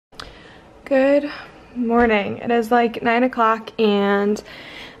Good morning. It is like 9 o'clock and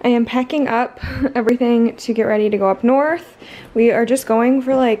I am packing up everything to get ready to go up north. We are just going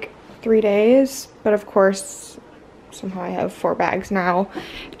for like 3 days, but of course somehow I have 4 bags now.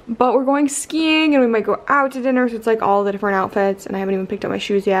 But we're going skiing and we might go out to dinner, so it's like all the different outfits, and I haven't even picked up my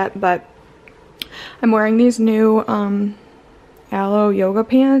shoes yet, but I'm wearing these new aloe yoga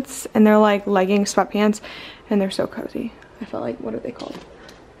pants, and they're like legging sweatpants, and they're so cozy. I felt like, what are they called?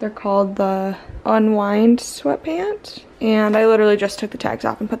 They're called the Unwind Sweatpant, and I literally just took the tags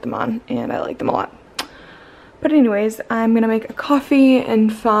off and put them on, and I like them a lot. But anyways, I'm gonna make a coffee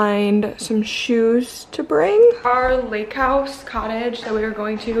and find some shoes to bring. Our lake house cottage that we are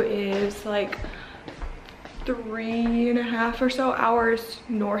going to is like 3.5 or so hours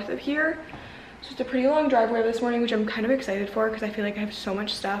north of here. So it's a pretty long drive we have this morning, which I'm kind of excited for because I feel like I have so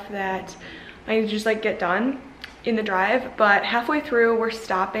much stuff that I need to just like get done in the drive. But halfway through we're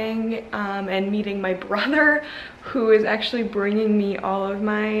stopping and meeting my brother, who is actually bringing me all of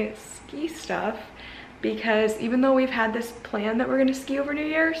my ski stuff, because even though we've had this plan that we're gonna ski over New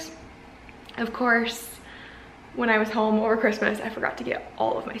Year's, of course when I was home over Christmas I forgot to get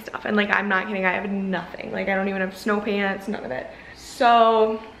all of my stuff, and like I'm not kidding, I have nothing. Like I don't even have snow pants, none of it.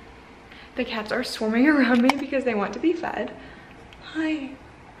 So the cats are swarming around me because they want to be fed. Hi.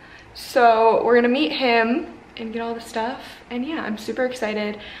 So we're gonna meet him and get all the stuff, and yeah, I'm super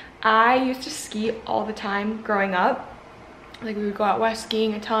excited. I used to ski all the time growing up. Like we would go out west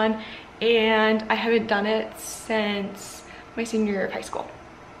skiing a ton, and I haven't done it since my senior year of high school.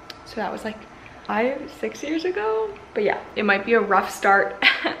 So that was like 5-6 years ago. But yeah, it might be a rough start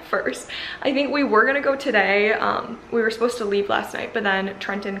at first. I think we were gonna go today. We were supposed to leave last night, but then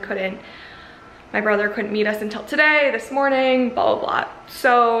Trenton couldn't. My brother couldn't meet us until today, this morning, blah, blah, blah.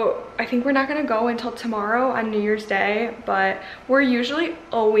 So I think we're not gonna go until tomorrow on New Year's Day, but we're usually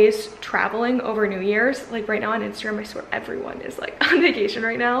always traveling over New Year's. Like right now on Instagram, I swear everyone is like on vacation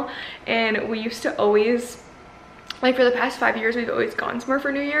right now. And we used to always, like for the past 5 years, we've always gone somewhere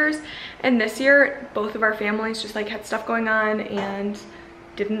for New Year's. And this year, both of our families just like had stuff going on and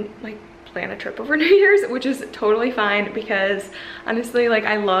didn't like plan a trip over New Year's, which is totally fine, because honestly, like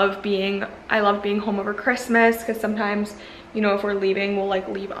I love being home over Christmas, because sometimes, you know, if we're leaving, we'll like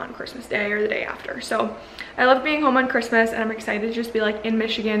leave on Christmas Day or the day after. So I love being home on Christmas, and I'm excited to just be like in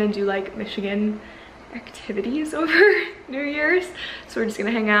Michigan and do like Michigan activities over New Year's. So we're just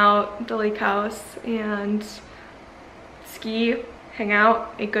gonna hang out at the lake house and ski, hang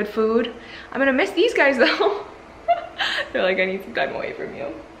out, eat good food. I'm gonna miss these guys though. They're like, I need some time away from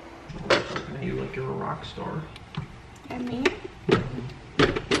you. You look, you're a rock star. And me?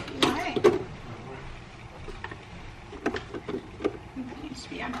 Why? It needs to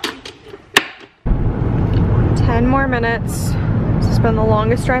be empty. 10 more minutes. This has been the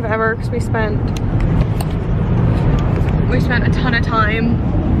longest drive ever because we spent a ton of time.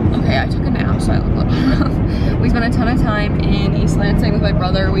 Okay, I took a nap, so I look a little rough. We spent a ton of time in East Lansing with my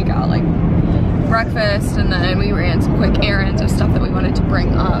brother. We got like breakfast, and then we ran some quick errands of stuff that we wanted to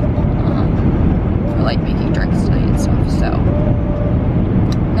bring up for like making drinks tonight and stuff. So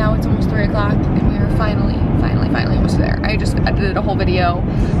now it's almost 3 o'clock and we are finally almost there. I just edited a whole video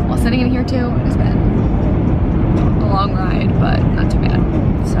while sitting in here too. It's been a long ride, but not too bad.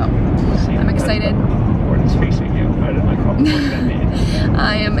 So I'm excited. It's facing you. I don't know what that means.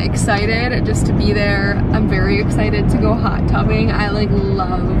 I am excited just to be there. I'm very excited to go hot tubbing. I like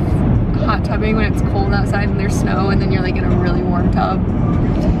love hot tubbing when it's cold outside and there's snow, and then you're like in a really warm tub.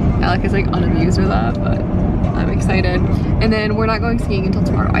 Alec is like unamused with that, but I'm excited. And then we're not going skiing until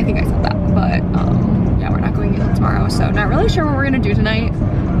tomorrow. I think I said that, but yeah, we're not going until tomorrow, so not really sure what we're gonna do tonight.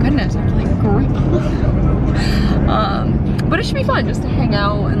 Goodness, I'm like great. But it should be fun just to hang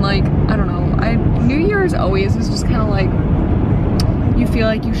out and like, I don't know, New Year's always is just kind of like, you feel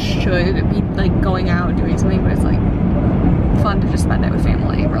like you should be like going out and doing something, but it's like fun to just spend it with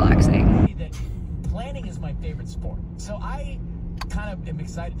family, relaxing. Planning is my favorite sport, so I kind of am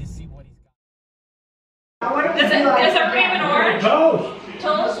excited to see what he's got. Does everybody have an orange? Toast!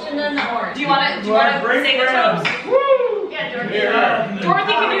 Toast and then the orange. Do you want to say the toast? Woo! Yeah, Dorothy. Yeah.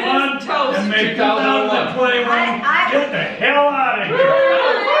 Dorothy can do this toast. And make 2021. Get the hell out of here!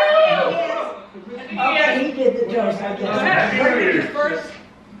 Okay, he did the toast, I guess. What did you do first?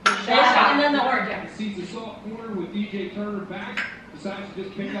 Shot and then the orange. Yeah. Seats a soft corner with DJ Turner back. Decides to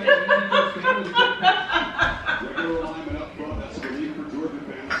just pick up the regular alignment up front. That's the lead for Georgia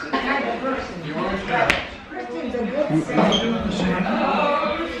fans. The orange guy. Kristen's a good singer.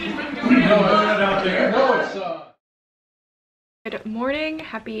 Good morning,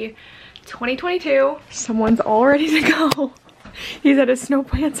 happy 2022. Someone's all ready to go. He's had his snow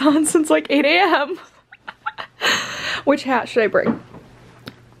pants on since like 8 a.m. Which hat should I bring?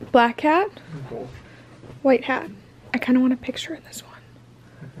 Black hat? White hat? I kind of want a picture in this one.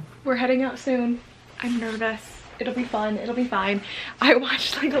 We're heading out soon. I'm nervous. It'll be fun. It'll be fine. I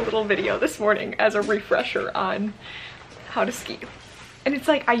watched like a little video this morning as a refresher on how to ski. And it's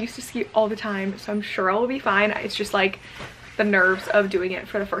like, I used to ski all the time, so I'm sure I'll be fine. It's just like the nerves of doing it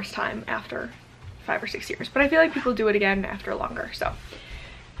for the first time after 5 or 6 years. But I feel like people do it again after longer, so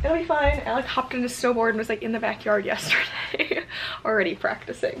it'll be fine. I like hopped on a snowboard and was like in the backyard yesterday already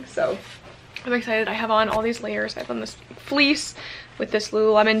practicing. So I'm excited. I have on all these layers. I have on this fleece with this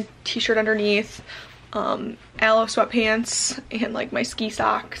Lululemon t-shirt underneath, aloe sweatpants, and like my ski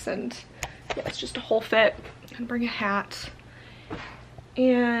socks, and yeah, it's just a whole fit. And bring a hat.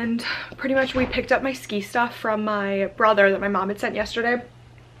 And pretty much we picked up my ski stuff from my brother that my mom had sent yesterday,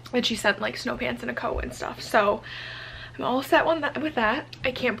 and she sent like snow pants and a coat and stuff, so I'm all set with that.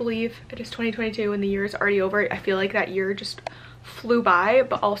 I can't believe it is 2022 and the year is already over. I feel like that year just flew by.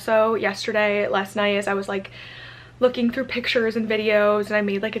 But also last night, as I was like looking through pictures and videos, and I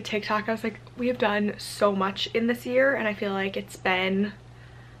made like a TikTok, I was like, we have done so much in this year, and I feel like it's been,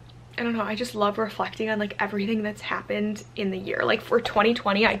 I don't know, I just love reflecting on like everything that's happened in the year. Like for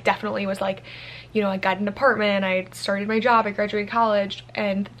 2020, I definitely was like, you know, I got an apartment, I started my job, I graduated college,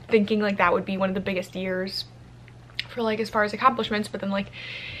 and thinking like that would be one of the biggest years for like as far as accomplishments. But then like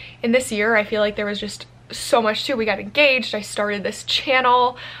in this year, I feel like there was just so much too. We got engaged, I started this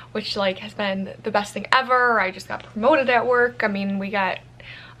channel, which like has been the best thing ever. I just got promoted at work. I mean, we got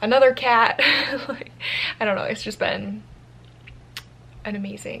another cat. Like, I don't know, it's just been an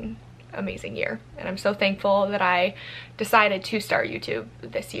amazing year, and I'm so thankful that I decided to start YouTube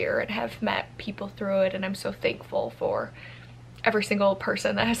this year and have met people through it. And I'm so thankful for every single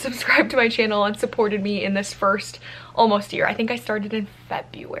person that has subscribed to my channel and supported me in this first almost year. I think I started in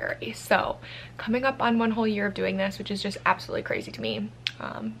February, so coming up on 1 whole year of doing this, which is just absolutely crazy to me.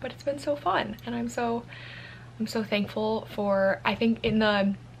 But it's been so fun, and I'm so thankful for, I think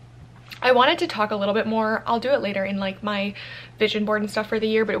I wanted to talk a little bit more, I'll do it later, in like my vision board and stuff for the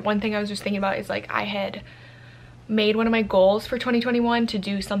year. But one thing I was just thinking about is like, I had made one of my goals for 2021 to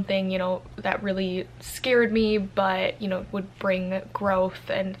do something, you know, that really scared me, but you know, would bring growth,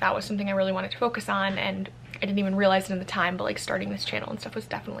 and that was something I really wanted to focus on. And I didn't even realize it in the time, but like starting this channel and stuff was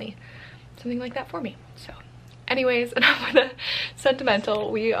definitely something like that for me. So anyways, enough with the sentimental.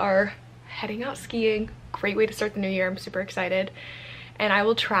 We are heading out skiing. Great way to start the new year. I'm super excited. And I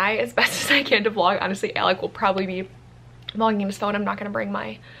will try as best as I can to vlog. Honestly, Alec will probably be vlogging his phone. I'm not gonna bring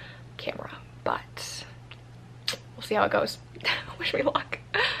my camera, but we'll see how it goes. Wish me luck.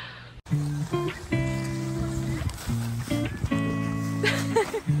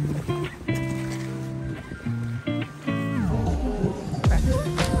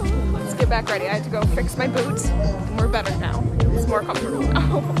 Let's get back ready. I had to go fix my boots, and we're better now. It's more comfortable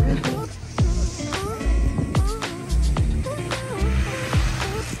now.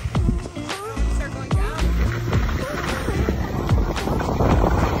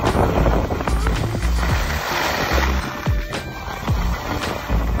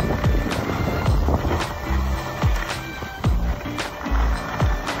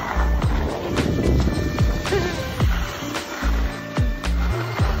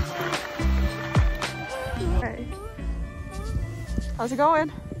 How's it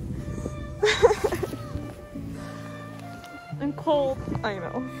going? I'm cold. I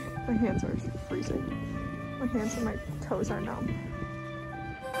know. My hands are freezing. My hands and my toes are numb.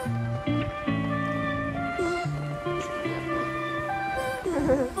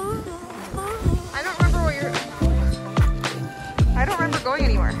 I don't remember going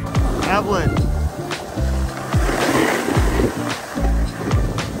anywhere. Evelyn.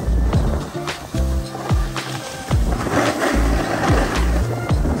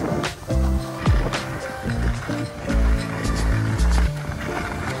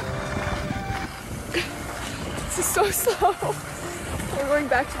 So slow. We're going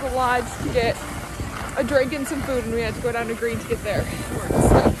back to the lodge to get a drink and some food, and we had to go down to Green to get there. We're just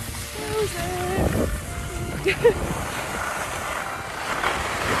frozen.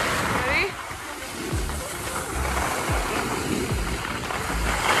 Ready?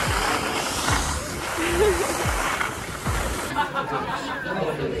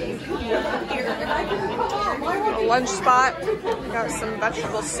 A lunch spot. We got some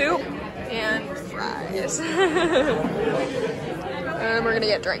vegetable soup and fries. And we're gonna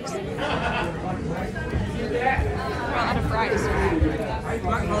get drinks. We're out of fries.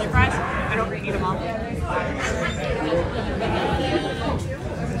 Guacamole fries? I don't eat them all.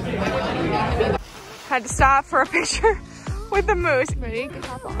 Had to stop for a picture with the moose. Ready? Good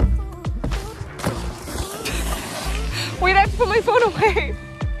hop on. Wait, I have to put my phone away.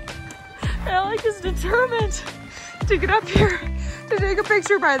 Alec is determined to get up here to take a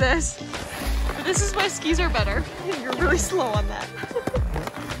picture by this. But this is why skis are better. You're really slow on that.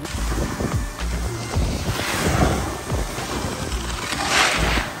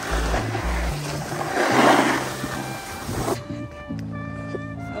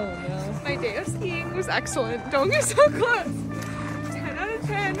 Oh no. My day of skiing was excellent. Don't get so close. 10 out of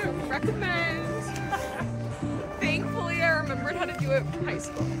 10, recommend. Thankfully, I remembered how to do it from high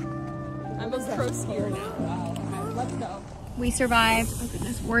school. I'm a pro skier now. Wow. Okay, let's go. We survived. Oh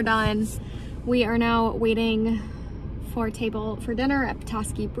goodness, we're done. We are now waiting for a table for dinner at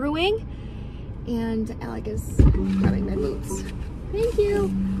Petoskey Brewing. And Alec is grabbing my boots. Thank you.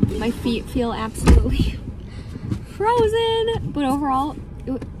 My feet feel absolutely frozen. But overall,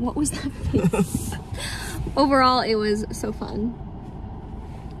 what was that face? Overall, it was so fun.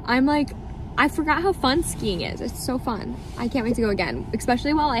 I forgot how fun skiing is. It's so fun. I can't wait to go again,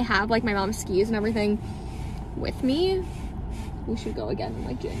 especially while I have like my mom's skis and everything with me. We should go again in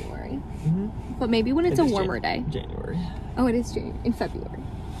like January. But maybe when it's a warmer day. January. Oh, it is January. In February.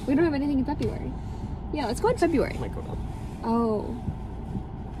 We don't have anything in February. Yeah, let's go in February. Might go down. Oh.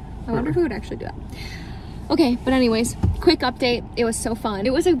 I wonder if we would actually do that. Okay, but anyways, quick update. It was so fun.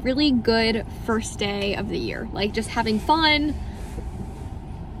 It was a really good first day of the year. Like just having fun,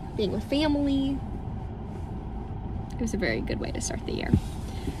 being with family. It was a very good way to start the year.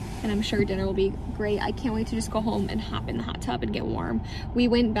 And I'm sure dinner will be great. I can't wait to just go home and hop in the hot tub and get warm. We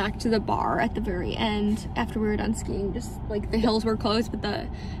went back to the bar at the very end after we were done skiing. Just like the hills were closed, but the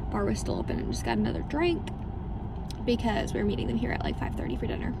bar was still open, and just got another drink because we were meeting them here at like 5:30 for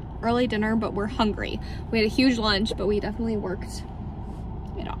dinner. Early dinner, but we're hungry. We had a huge lunch, but we definitely worked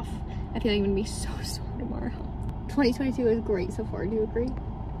it off. I feel like I'm gonna be so sore tomorrow. 2022 is great so far. Do you agree?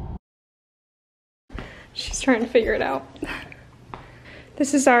 She's trying to figure it out.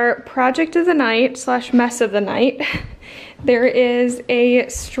 This is our project of the night / mess of the night. There is a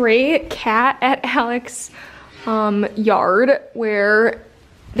stray cat at Alec's yard where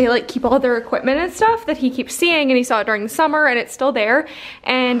they like keep all their equipment and stuff that he keeps seeing, and he saw it during the summer and it's still there.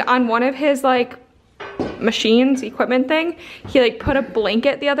 And on one of his like machines, equipment thing, he like put a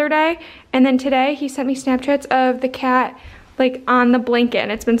blanket the other day, and then today he sent me Snapchats of the cat like on the blanket,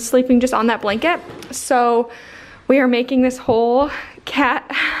 and it's been sleeping just on that blanket. So we are making this whole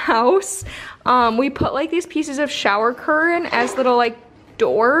cat house. We put like these pieces of shower curtain as little like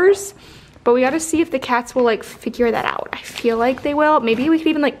doors, but we gotta see if the cats will like figure that out. I feel like they will. Maybe we could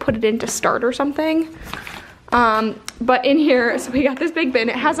even like put it in to start or something. But in here, so we got this big bin.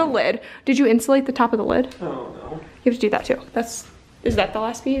 It has a lid. Did you insulate the top of the lid? Oh no. You have to do that too. Is that the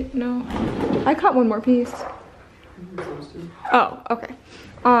last piece? No. I caught one more piece. Oh, okay.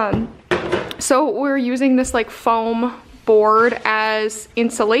 So we're using this like foam board as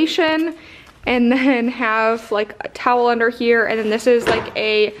insulation, and then have like a towel under here, and then this is like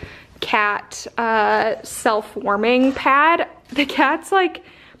a cat self-warming pad. The cat's like,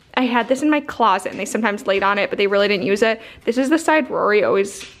 I had this in my closet and they sometimes laid on it, but they really didn't use it. This is the side Rory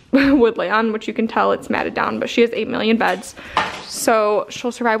always would lay on, which you can tell it's matted down, but she has 8 million beds, so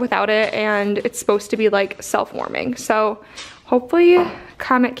she'll survive without it, and it's supposed to be like self-warming. So hopefully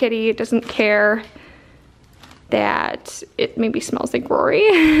Comet Kitty doesn't care that it maybe smells like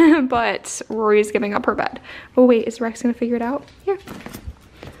Rory, but Rory's giving up her bed. Oh wait, is Rex gonna figure it out? Here,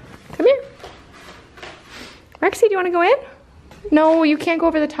 come here. Rexy, do you wanna go in? No, you can't go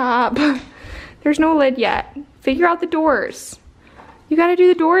over the top. There's no lid yet. Figure out the doors. You gotta do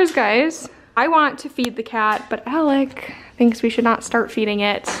the doors, guys. I want to feed the cat, but Alec thinks we should not start feeding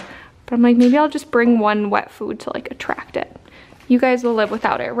it. But I'm like, maybe I'll just bring one wet food to like attract it. You guys will live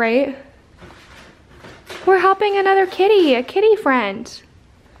without it, right? We're helping another kitty, a kitty friend.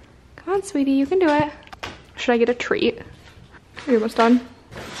 Come on, sweetie, you can do it. Should I get a treat? Are you almost done?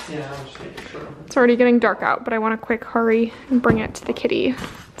 Yeah, I'm just making sure. It's already getting dark out, but I want to quick hurry and bring it to the kitty.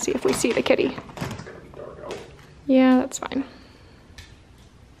 See if we see the kitty. It's gonna be dark out. Yeah, that's fine.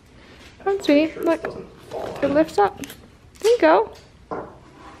 Come on, sweetie, Sure, look. It lifts up. There you go.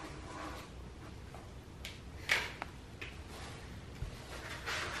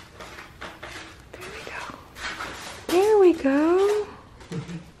 There we go.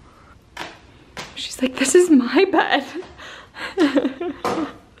 She's like, this is my bed.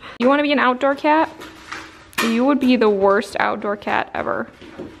 You want to be an outdoor cat? You would be the worst outdoor cat ever.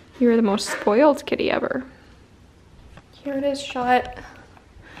 You're the most spoiled kitty ever. Here it is shut.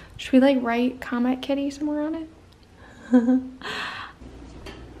 Should we like write Comet Kitty somewhere on it?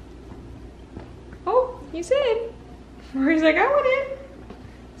 Oh, he's in. Marie's like, I want it.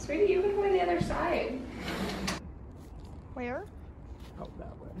 Sweetie, you can go on the other side. Where? Out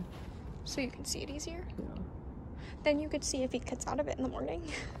that way. So you can see it easier? Yeah. Then you could see if he gets out of it in the morning.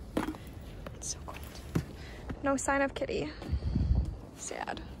 It's so cold. No sign of Kitty.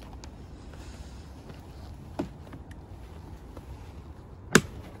 Sad.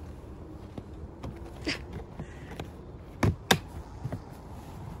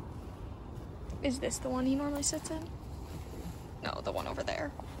 Is this the one he normally sits in? No, the one over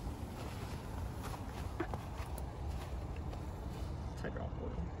there. Take off for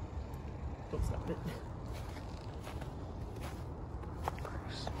him. Don't stop it.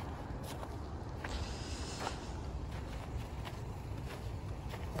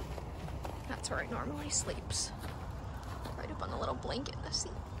 That's where he normally sleeps. Right up on the little blanket in the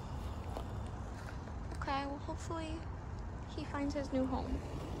seat. Okay, well hopefully he finds his new home.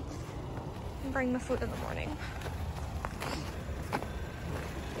 And bring the food in the morning.